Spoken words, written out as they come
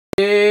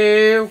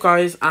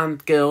guys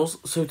and girls,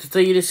 so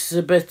today this is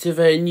a bit of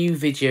a new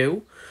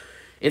video.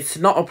 It's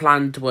not a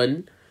planned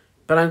one,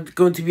 but I'm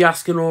going to be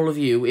asking all of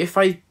you if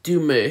I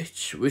do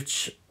merch,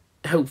 which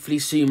hopefully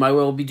soon I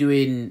will be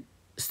doing,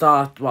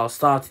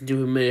 starting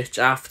doing merch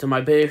after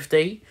my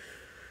birthday,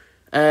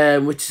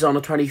 which is on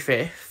the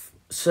 25th.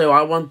 So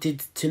I wanted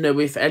to know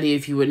if any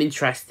of you were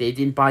interested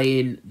in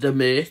buying the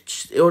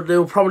merch.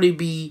 There'll probably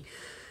be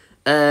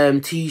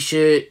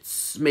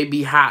t-shirts,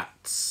 maybe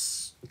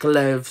hats,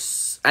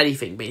 gloves,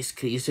 anything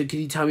basically. So can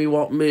you tell me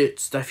what merch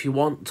stuff you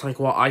want, like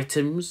what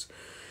items?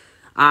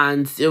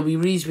 And it'll be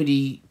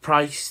reasonably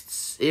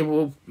priced. It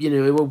won't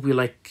be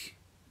like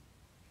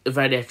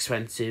very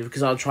expensive,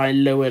 because I'll try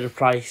and lower the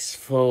price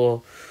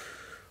for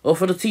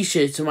the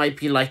t-shirts. It might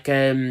be like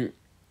 £4,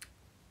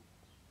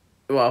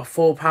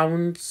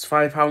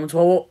 £5.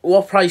 Well,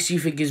 what price do you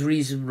think is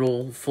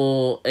reasonable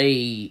for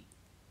a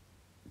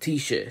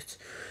t-shirt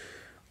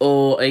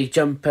or a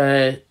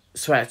jumper,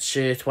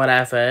 sweatshirt,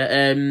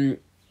 whatever?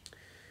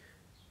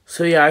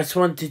 So yeah, I just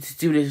wanted to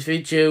do this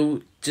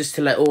video just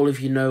to let all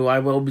of you know I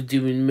will be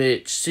doing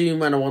merch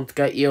soon, and I want to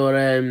get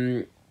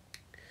your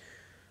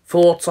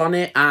thoughts on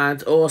it.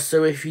 And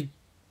also, if you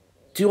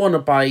do want to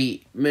buy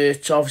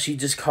merch, obviously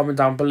just comment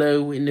down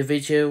below in the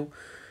video.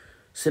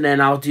 So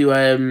then I'll do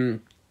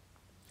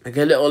like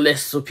a little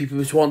list of people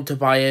which want to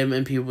buy them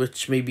and people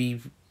which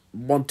maybe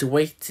want to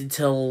wait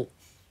until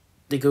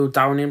they go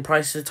down in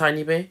price a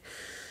tiny bit.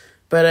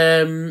 But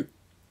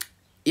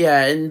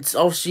yeah, and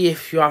obviously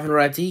if you haven't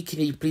already,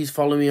 can you please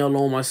follow me on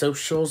all my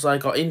socials? I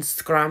got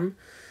Instagram,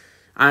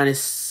 and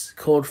it's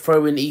called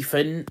Throwing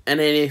Ethan.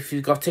 And then if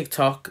you've got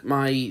TikTok,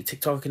 my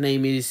TikTok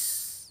name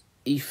is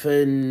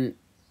Ethan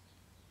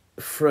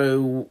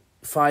Throw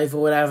 5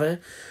 or whatever.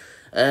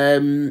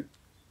 I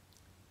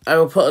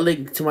will put a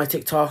link to my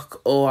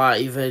TikTok, or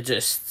either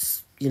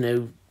just,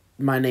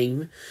 my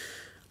name.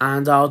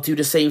 And I'll do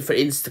the same for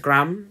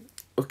Instagram.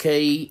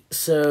 Okay,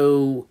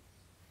 so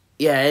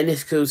yeah, and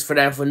this goes for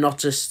everyone, not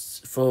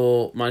just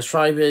for my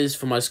subscribers,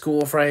 for my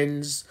school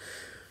friends.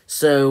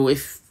 So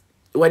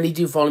when you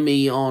do follow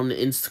me on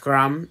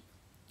Instagram,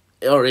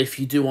 or if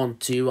you do want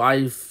to,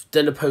 I've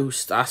done a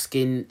post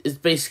asking, it's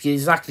basically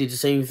exactly the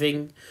same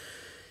thing.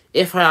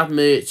 If I had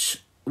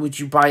merch, would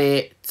you buy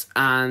it?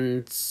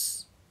 And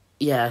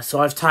yeah,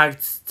 so I've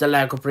tagged the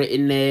Lego Brit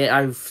in there,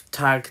 I've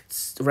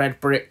tagged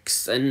Red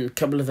Bricks and a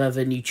couple of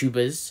other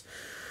YouTubers,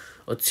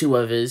 or 2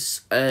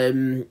 others.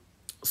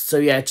 So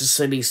yeah, just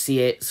so they see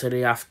it, so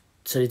they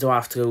don't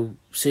have to go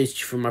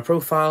search for my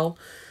profile.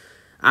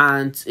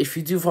 And if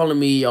you do follow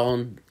me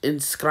on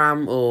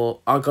Instagram, or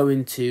are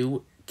going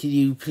to, can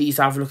you please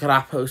have a look at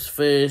that post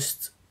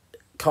first,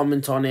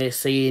 comment on it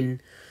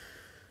saying,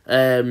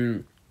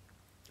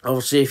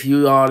 obviously if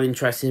you are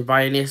interested in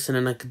buying this, and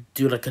then I could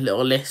do like a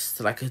little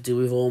list like I do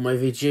with all my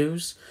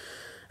videos.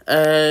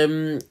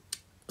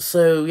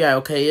 So yeah,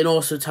 okay, and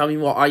also tell me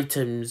what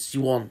items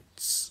you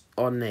want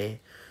on there.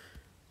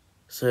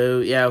 So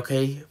yeah,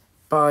 okay,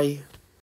 bye.